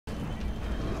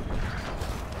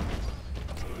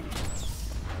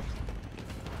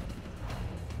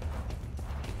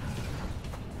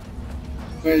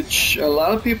Which a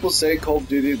lot of people say Call of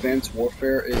Duty Advanced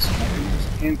Warfare is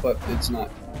this game, but it's not.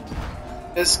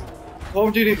 This Call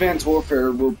of Duty Advanced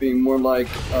Warfare will be more like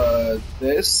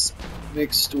this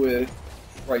mixed with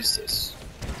Crisis.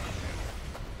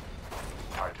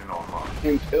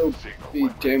 And it'll be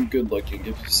damn good looking. If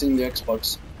you've seen the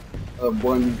Xbox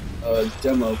One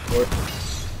demo for it,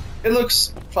 it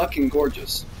looks fucking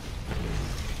gorgeous.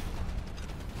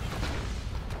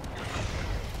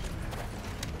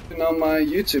 And on my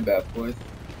YouTube app with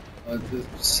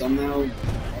somehow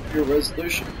higher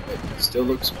resolution, but it still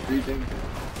looks pretty damn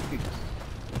good.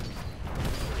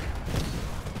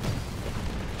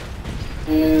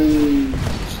 And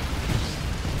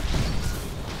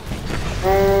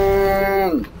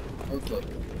okay.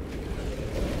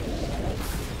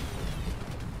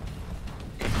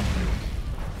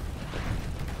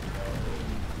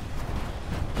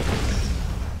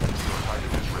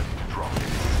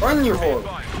 Run, your horde!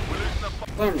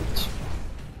 Learn it.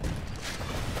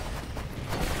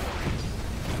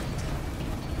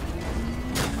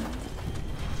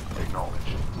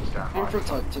 I'm for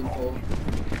Titanfall.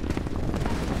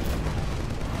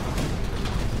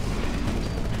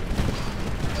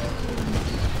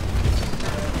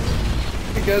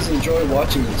 You guys enjoy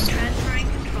watching this. Transferring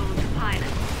control to pilot.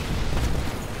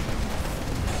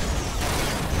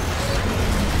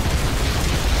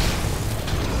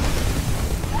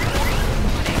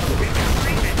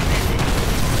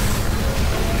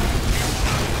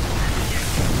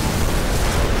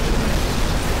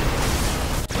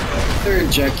 Their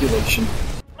ejaculation.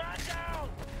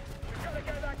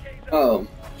 Oh,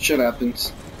 shit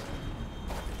happens.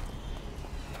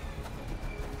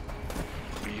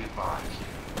 Be advised,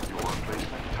 your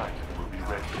replacement Titan will be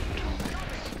ready in 2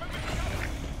 minutes.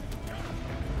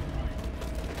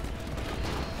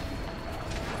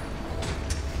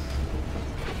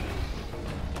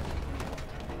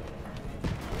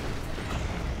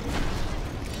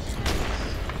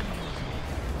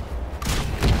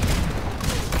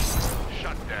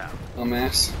 Shut down.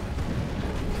 Dumbass.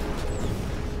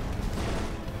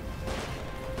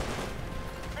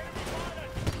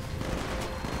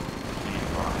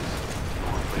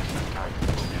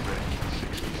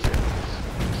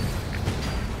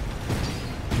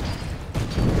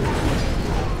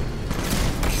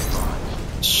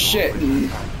 Shit. I'm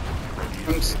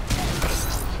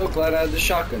so glad I had the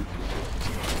shotgun.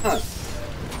 Huh.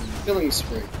 Killing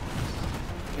spree.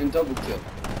 And double kill.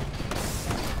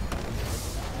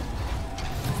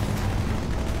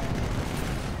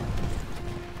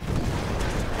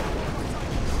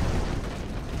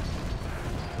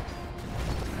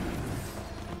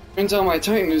 Turns out my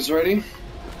Titan is ready.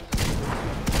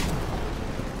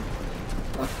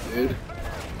 Fuck, dude.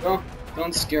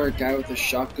 Don't scare a guy with a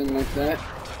shotgun like that.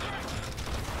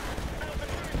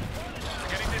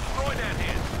 Getting destroyed out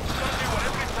here. Don't do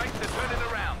whatever it takes to turn it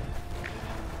around.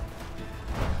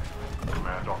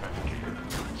 Command authenticated.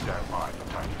 Stand by for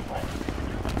Titanfall.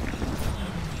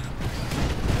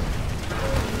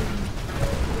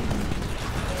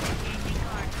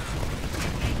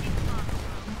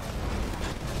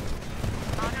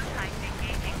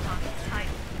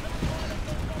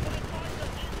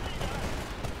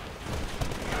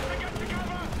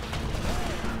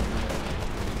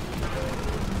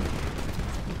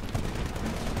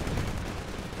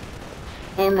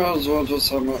 I might as well just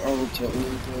have my auto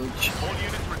engage.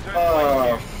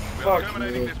 Ah, fuck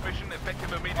you.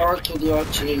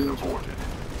 Artillery.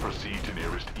 Proceed to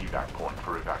nearest evac point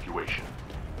for evacuation.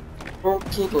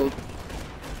 Artillery.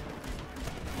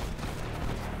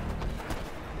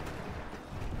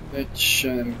 Which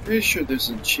I'm pretty sure there's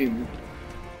an achievement.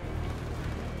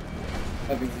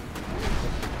 Having the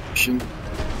mission.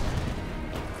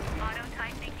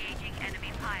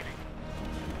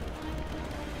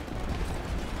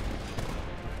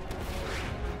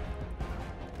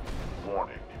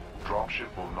 Warning.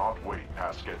 Dropship will not wait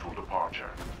past scheduled departure.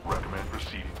 Recommend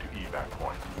proceeding to evac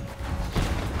point.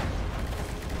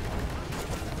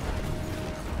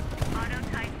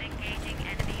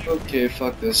 Okay,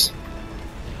 fuck this.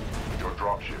 Your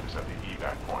dropship is at the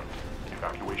evac point.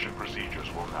 Evacuation procedures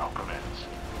will now commence.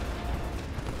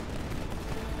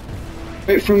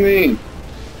 Wait for me.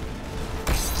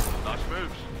 Nice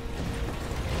moves.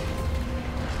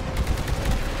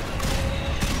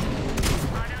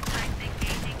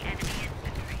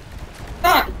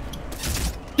 Ah!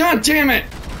 God damn it!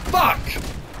 Fuck!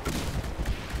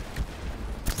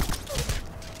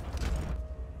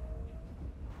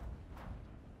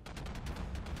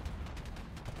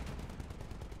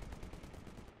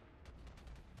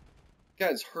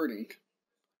 Guy's hurting.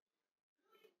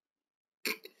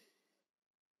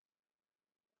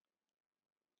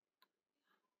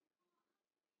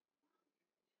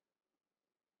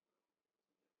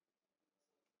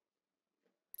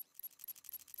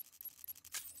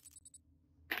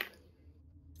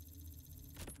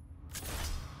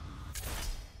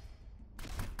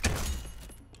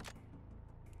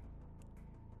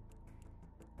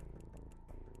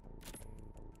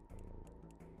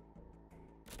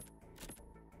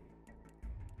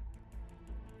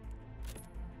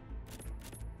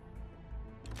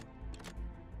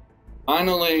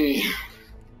 Finally!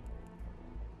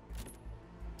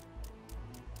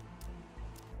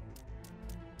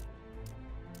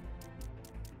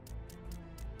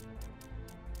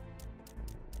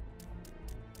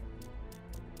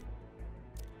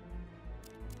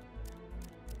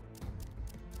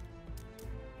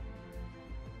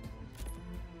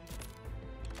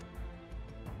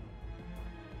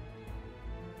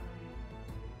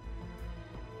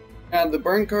 Yeah, the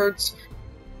burn cards,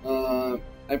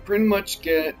 I pretty much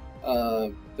get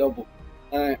double.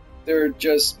 They're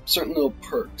just certain little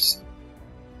perks.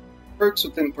 Perks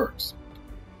within perks.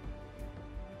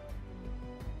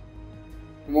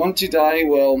 And once you die,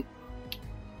 well,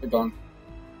 they're gone.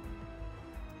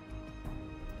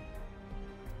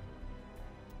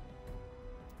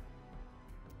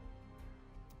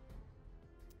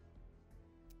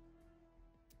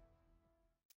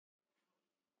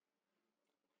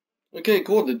 Okay,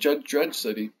 cool. The Judge Dredd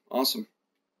City. Awesome.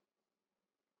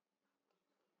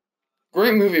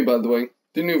 Great movie, by the way.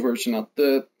 The new version, not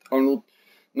the Arnold,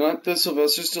 not the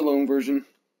Sylvester Stallone version.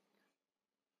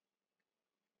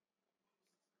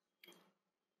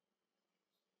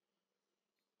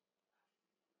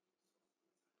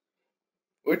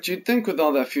 Which you'd think with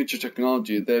all that future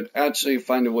technology, they'd actually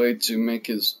find a way to make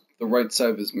the right side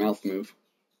of his mouth move.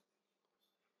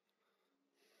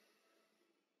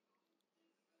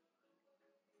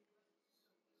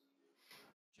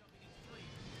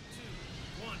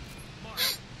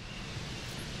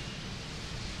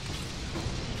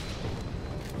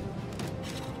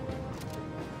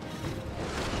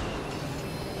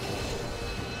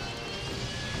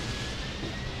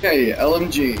 Okay,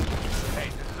 LMG. Hey,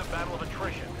 this is a battle of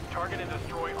attrition. Target and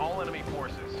destroy all enemy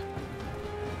forces.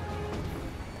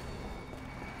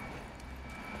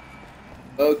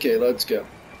 Okay, let's go.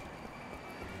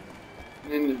 I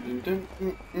need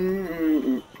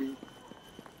to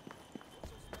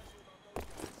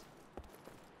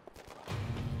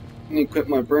equip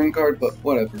my burn card, but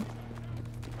whatever.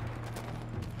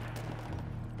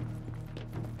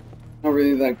 Not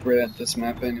really that great at this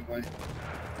map anyway.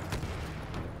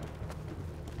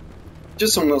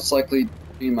 Just will most likely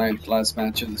be my last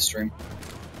match of the stream.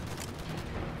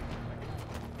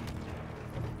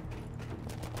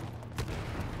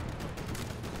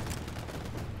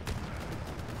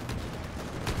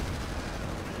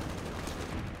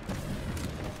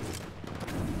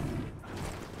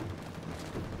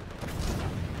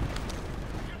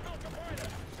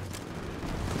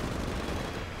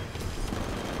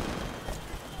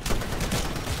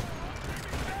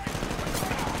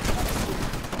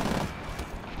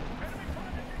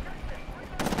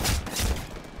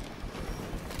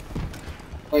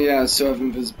 Oh yeah, I still have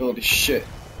invisibility. Shit.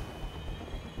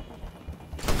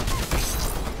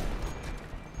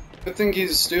 Good thing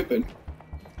he's stupid.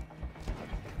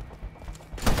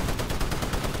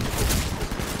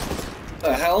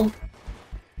 The hell?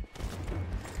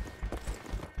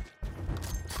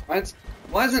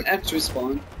 Why isn't X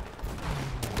respawn?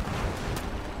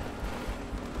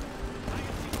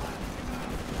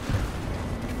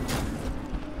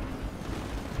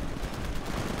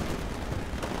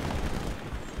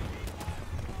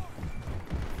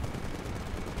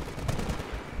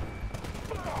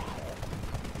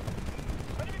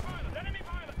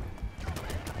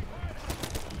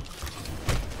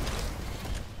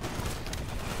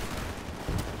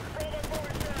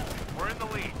 We're in the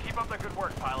lead. Keep up the good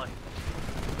work, pilot.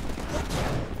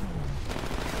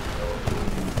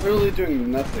 Literally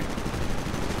doing nothing.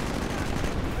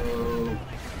 Oh,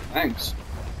 thanks.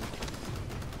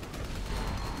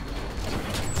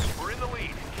 We're in the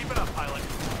lead. Keep it up, pilot.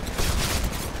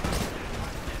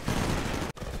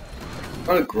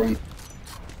 What a grunt.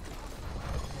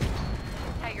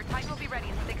 Hey, your Titan will be ready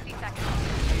in 60 seconds.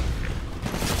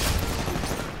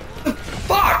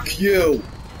 Fuck you!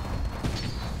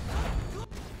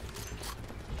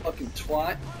 Fucking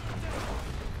twat.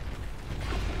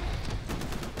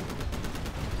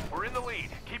 We're in the lead.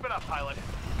 Keep it up, pilot.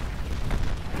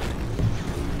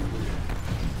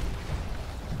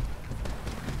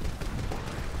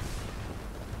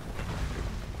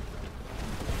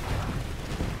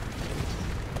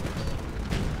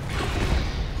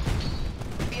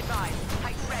 Be advised,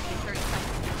 Titan ready in 30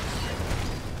 seconds.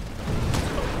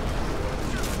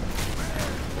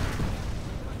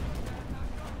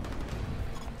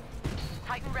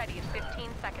 Titan ready in 15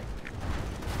 seconds.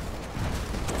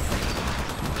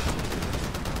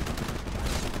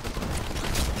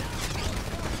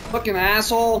 Fucking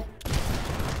asshole!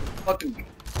 Fucking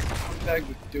bag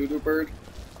with doo-doo bird.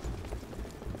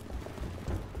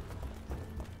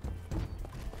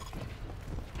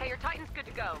 Hey, your Titan's good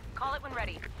to go. Call it when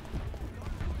ready.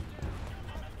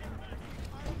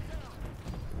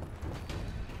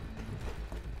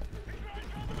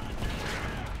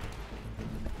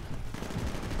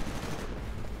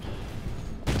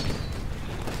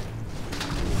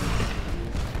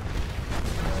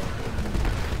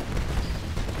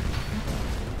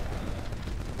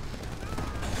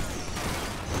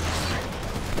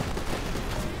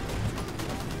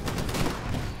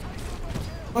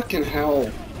 Fucking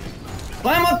hell.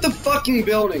 Climb up the fucking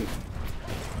building!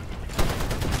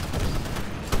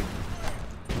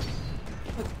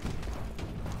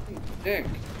 Dick.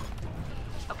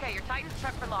 Okay, your Titan's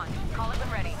prepped for launch. Call it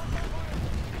when ready.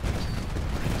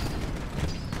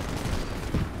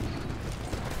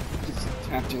 Just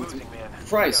tapped into. Losing, man.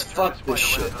 Christ, We gotta fuck turn this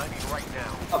fight shit. around, and I mean right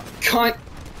now. Oh, cunt!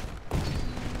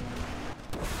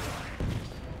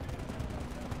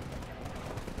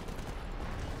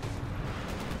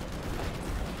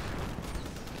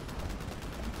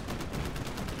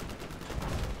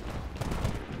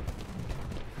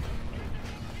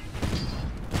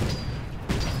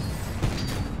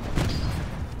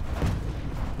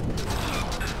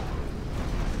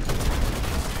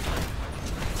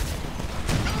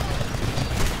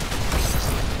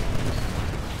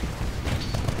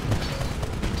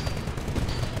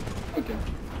 Okay.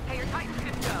 Hey, your Titan's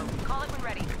good to go. Call it when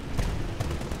ready.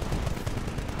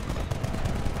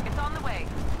 It's on the way.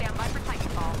 Stand by for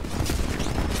Titanfall.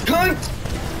 Cunt!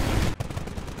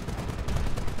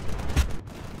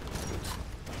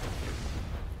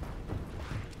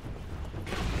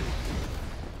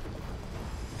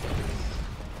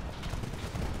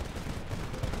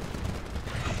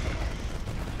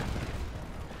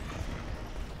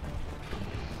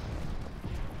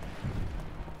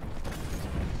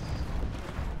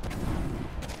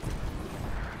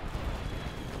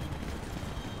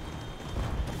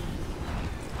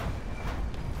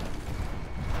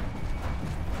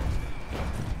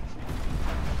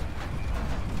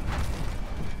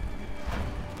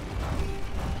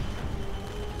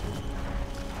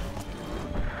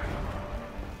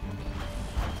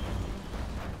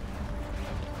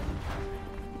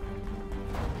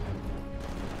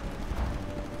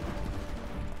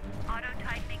 Auto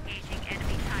Titan engaging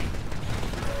enemy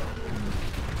Titan.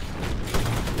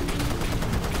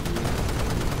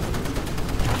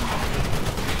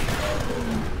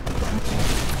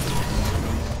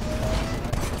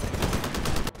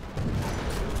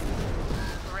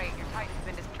 Great, your Titan's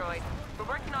been destroyed. We're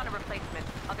working on a replacement.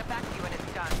 I'll get back to you when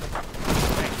it's done.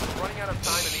 Thanks. We're running out of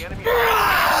time, and the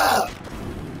enemy.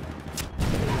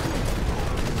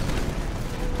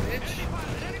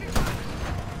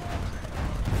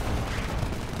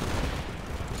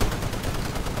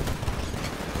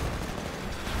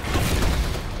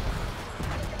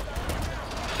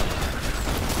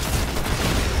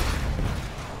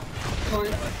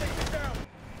 Cunt.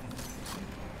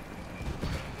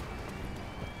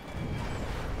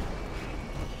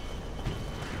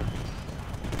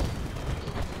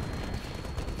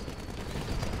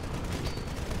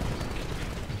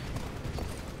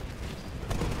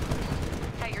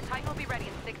 Hey, your Titan will be ready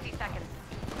in 60 seconds.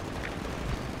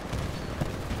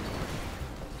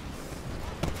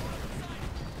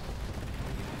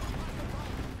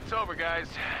 It's over, guys.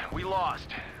 We lost.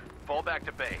 Fall back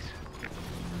to base.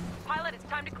 Pilot, it's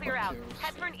time to clear out.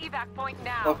 Head for an evac point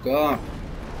now. Fuck off.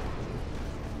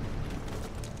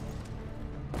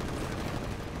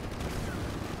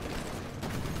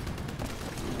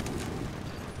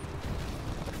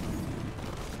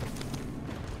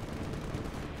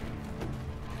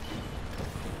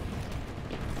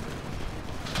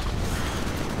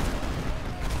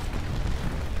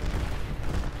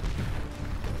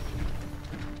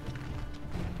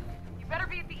 You better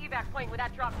be at the evac point when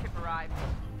that dropship arrives.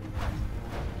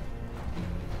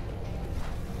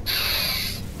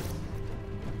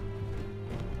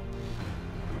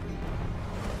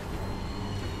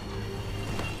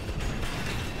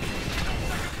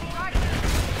 Right.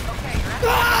 Okay, you're at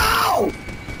No!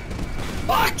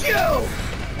 Fuck you!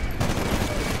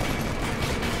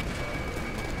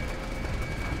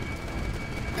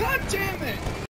 God damn it!